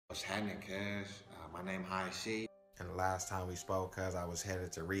What's happening, cuz? My name is C. And the last time we spoke, cuz I was headed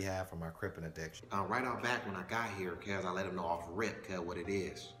to rehab for my cripping addiction. Right out back when I got here, cuz I let him know off rip, cuz what it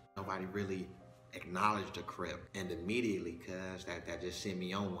is. Nobody really acknowledged the crip. And immediately, cuz that just sent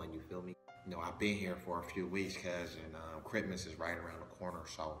me on one, you feel me? You know, I've been here for a few weeks, cuz, and Christmas is right around the corner,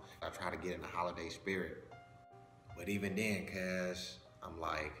 so I try to get in the holiday spirit. But even then, cuz, I'm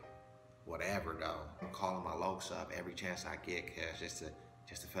like, whatever though. I'm calling my lokes up every chance I get, cuz, just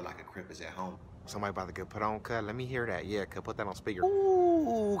to feel like a crip is at home. Somebody about to get put on, cuz. Let me hear that. Yeah, cuz, put that on speaker.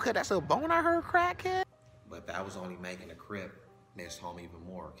 Ooh, cuz, that's a bone I heard crack, cuz. But that was only making the crip miss home even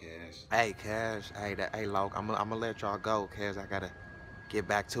more, cuz. Hey, cuz. Hey, Loco, I'm gonna let y'all go, cuz. I gotta get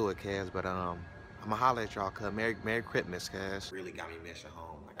back to it, cuz. But I'ma holler at y'all, cuz. Merry Christmas, cuz. Really got me missing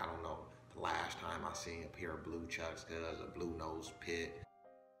home. Like, I don't know the last time I seen a pair of blue chucks, cuz, a blue nose pit.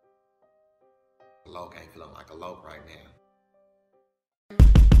 Loco ain't feeling like a Loco right now.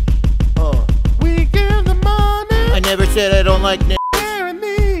 We give the money. I never said I don't like niggas.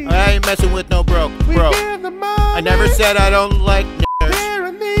 I ain't messing with no broke, bro. I never said I don't like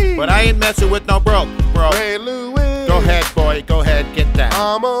niggas, but I ain't messing with no broke, bro. Go ahead, boy, go ahead, get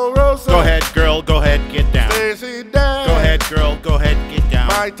down. Go ahead, girl, go ahead, get down. Go ahead, girl, go ahead, get down.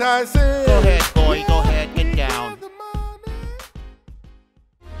 Go ahead, boy, go ahead, get down.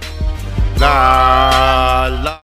 La la.